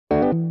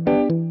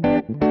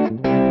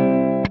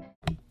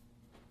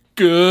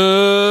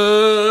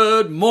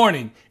Good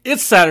morning.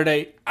 It's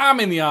Saturday. I'm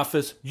in the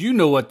office. You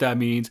know what that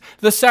means.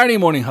 The Saturday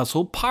Morning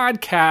Hustle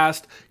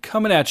podcast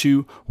coming at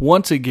you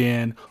once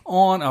again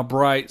on a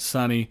bright,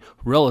 sunny,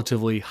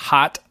 relatively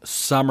hot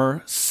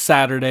summer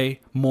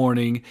Saturday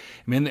morning.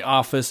 I'm in the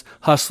office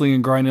hustling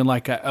and grinding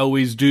like I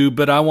always do,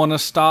 but I want to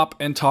stop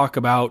and talk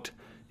about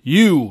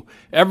you,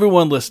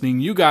 everyone listening,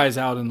 you guys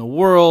out in the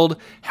world,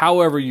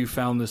 however you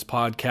found this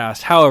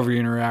podcast, however you're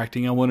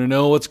interacting. I want to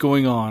know what's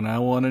going on. I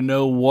want to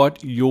know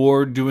what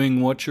you're doing,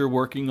 what you're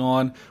working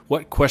on,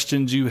 what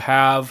questions you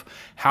have.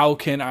 How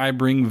can I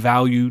bring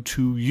value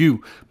to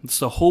you? It's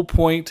the whole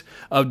point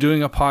of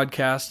doing a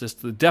podcast. It's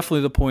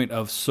definitely the point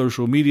of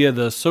social media.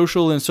 The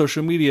social and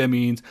social media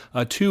means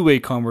a two-way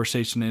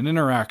conversation and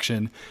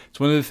interaction. It's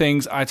one of the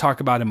things I talk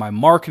about in my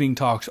marketing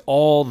talks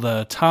all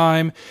the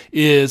time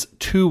is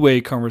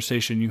two-way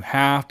conversation. You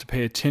have to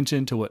pay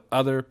attention to what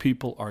other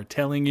people are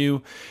telling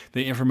you,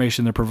 the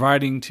information they're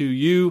providing to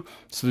you,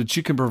 so that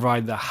you can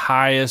provide the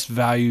highest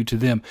value to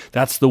them.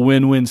 That's the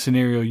win-win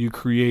scenario you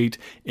create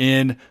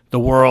in the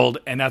world.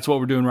 And that's what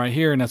we're doing right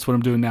here. And that's what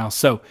I'm doing now.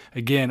 So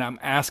again, I'm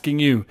asking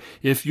you,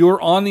 if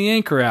you're on the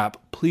Anchor app,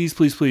 please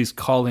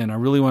call in. I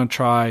really want to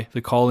try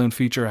the call in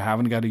feature. I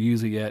haven't got to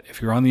use it yet.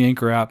 If you're on the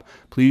Anchor app,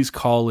 please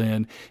call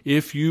in.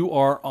 If you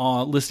are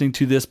listening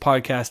to this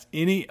podcast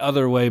any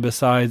other way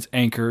besides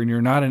Anchor and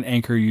you're not an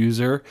Anchor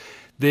user,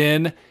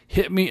 then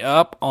hit me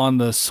up on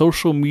the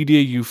social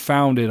media you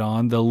found it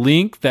on. The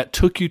link that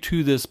took you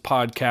to this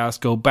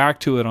podcast, go back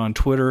to it on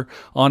Twitter,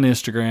 on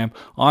Instagram,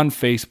 on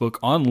Facebook,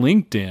 on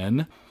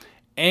LinkedIn,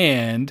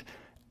 and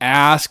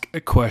ask a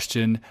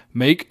question,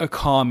 make a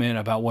comment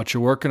about what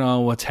you're working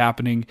on, what's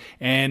happening,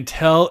 and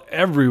tell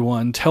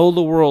everyone, tell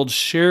the world,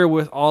 share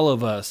with all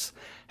of us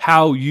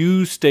how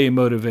you stay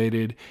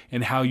motivated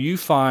and how you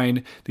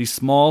find these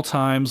small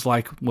times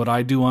like what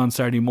I do on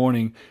Saturday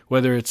morning,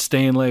 whether it's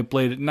staying late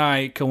at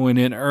night, going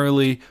in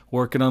early,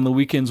 working on the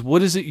weekends.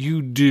 What is it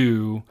you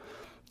do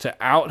to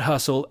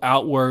out-hustle,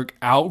 out-work,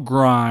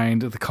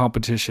 out-grind the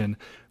competition?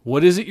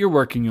 What is it you're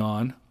working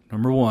on?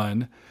 Number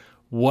one.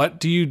 What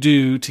do you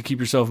do to keep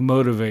yourself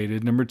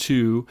motivated? Number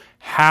two,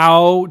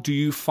 how do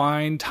you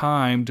find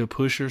time to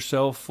push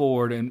yourself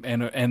forward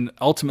and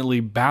ultimately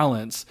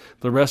balance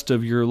the rest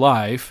of your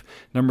life?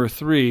 Number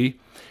three,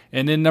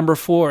 and then number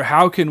four,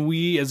 how can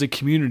we as a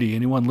community,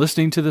 anyone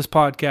listening to this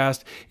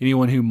podcast,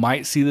 anyone who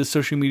might see this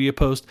social media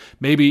post,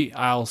 maybe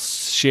I'll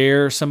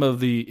share some of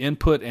the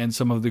input and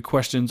some of the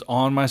questions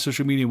on my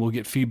social media. We'll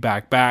get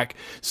feedback back.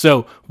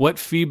 So what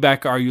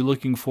feedback are you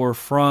looking for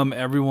from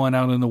everyone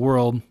out in the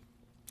world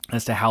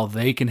as to how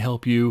they can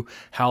help you,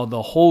 how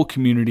the whole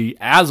community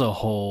as a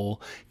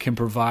whole can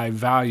provide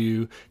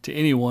value to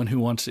anyone who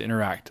wants to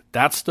interact?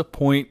 That's the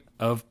point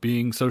of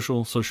being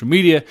social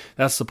media.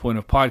 That's the point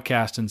of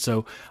podcast. And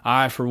so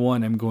I, for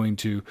one, am going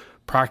to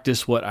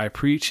practice what I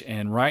preach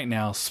and right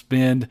now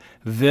spend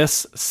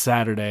this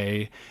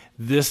Saturday,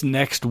 this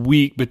next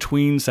week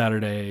between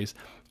Saturdays,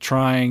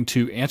 trying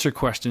to answer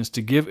questions,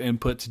 to give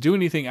input, to do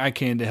anything I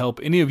can to help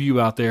any of you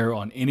out there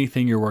on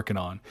anything you're working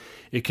on.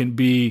 It can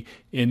be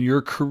in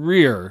your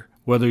career,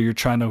 whether you're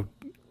trying to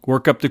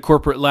work up the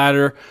corporate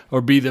ladder or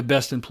be the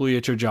best employee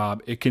at your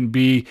job. It can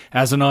be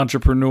as an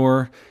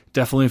entrepreneur.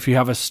 Definitely if you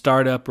have a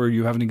startup or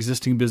you have an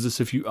existing business,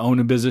 if you own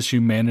a business,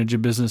 you manage a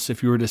business,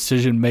 if you're a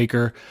decision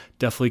maker,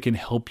 definitely can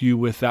help you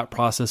with that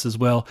process as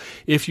well.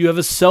 If you have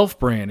a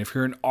self-brand, if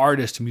you're an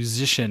artist, a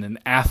musician, an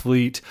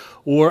athlete,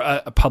 or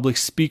a public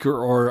speaker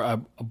or a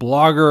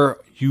blogger,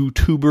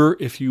 YouTuber,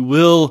 if you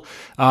will,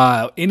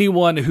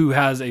 anyone who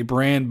has a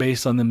brand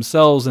based on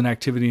themselves and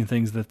activity and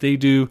things that they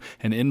do,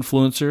 an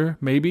influencer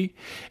maybe,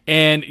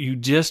 and you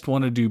just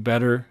want to do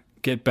better,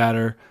 get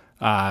better,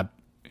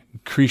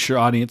 increase your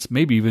audience,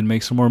 maybe even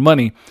make some more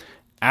money.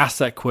 Ask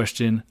that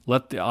question,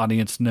 let the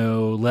audience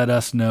know, let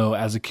us know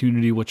as a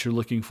community what you're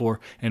looking for,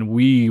 and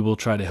we will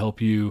try to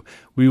help you.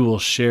 We will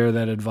share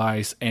that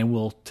advice and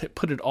we'll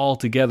put it all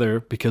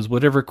together because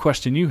whatever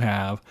question you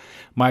have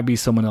might be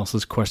someone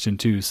else's question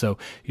too. So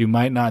you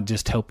might not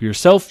just help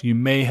yourself, you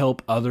may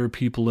help other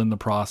people in the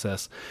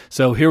process.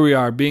 So here we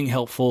are being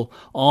helpful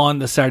on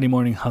the Saturday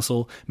Morning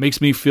Hustle. Makes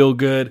me feel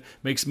good,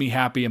 makes me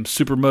happy. I'm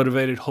super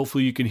motivated.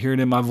 Hopefully you can hear it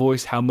in my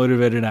voice how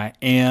motivated I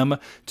am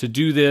to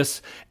do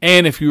this.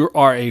 And if you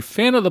are a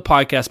fan of the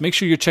podcast, make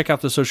sure you check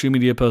out the social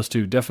media posts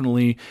too.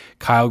 Definitely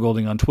Kyle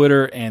Golding on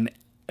Twitter and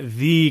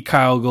the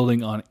Kyle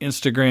Golding on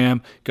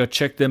Instagram. Go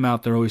check them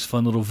out. They're always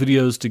fun little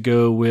videos to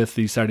go with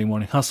the Saturday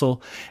Morning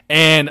Hustle.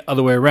 And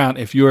other way around,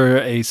 if you're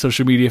a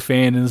social media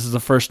fan and this is the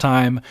first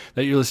time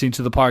that you're listening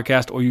to the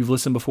podcast or you've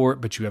listened before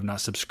but you have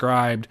not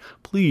subscribed,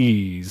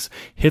 please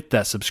hit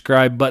that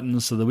subscribe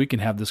button so that we can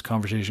have this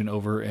conversation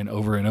over and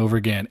over and over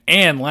again.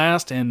 And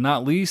last and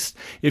not least,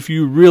 if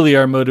you really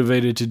are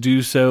motivated to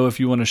do so, if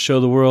you want to show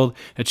the world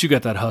that you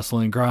got that hustle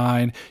and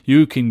grind,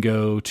 you can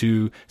go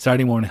to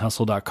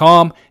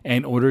SaturdayMorningHustle.com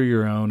and order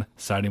your own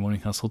Saturday Morning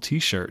Hustle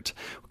t-shirt.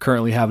 We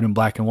currently have it in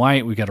black and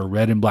white. We got a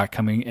red and black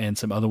coming and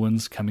some other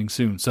ones coming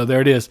soon. So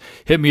there it is.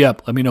 Hit me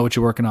up. Let me know what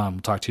you're working on.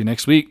 We'll talk to you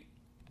next week.